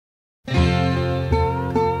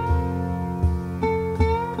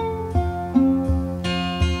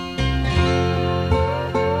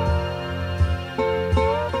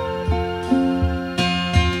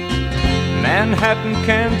Manhattan,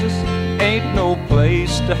 Kansas ain't no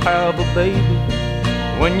place to have a baby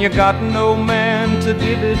when you got no man to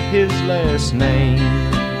give it his last name.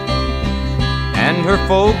 And her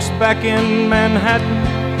folks back in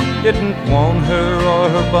Manhattan didn't want her or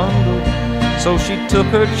her bundle, so she took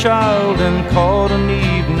her child and caught an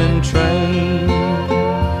evening train.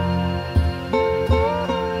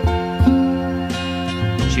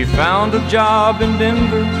 She found a job in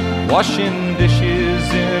Denver, washing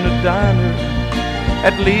dishes in a diner.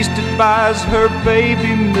 At least it buys her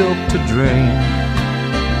baby milk to drink.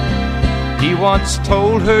 He once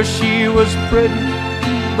told her she was pretty,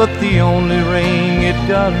 but the only ring it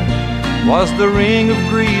got her was the ring of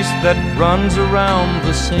grease that runs around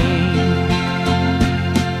the seam.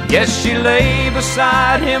 Yes, she lay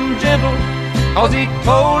beside him gentle, 'cause he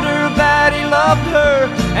told her that he loved her,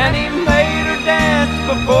 and he made her dance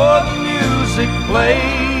before the music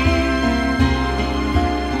played.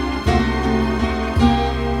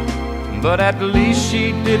 But at least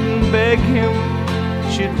she didn't beg him,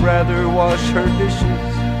 she'd rather wash her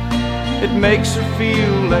dishes. It makes her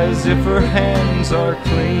feel as if her hands are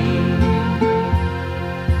clean.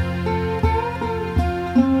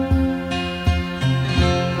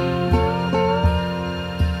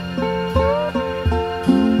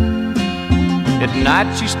 At night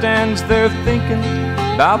she stands there thinking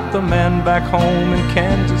about the man back home in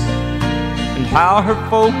Kansas, and how her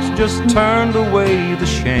folks just turned away the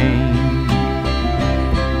shame.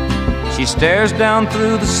 She stares down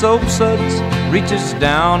through the soap suds, reaches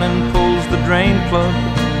down and pulls the drain plug,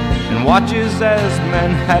 and watches as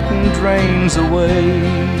Manhattan drains away.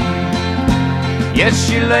 Yes,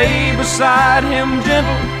 she lay beside him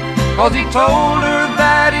gentle, 'cause he told her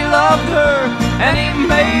that he loved her, and he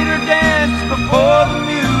made her dance before the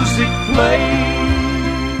music played.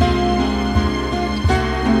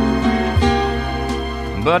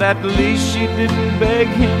 But at least she didn't beg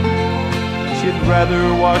him, she'd rather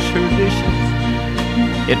wash her dishes.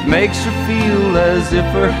 It makes her feel as if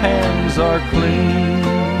her hands are clean.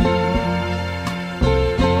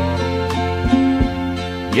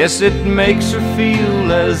 Yes, it makes her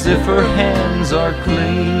feel as if her hands are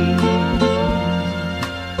clean.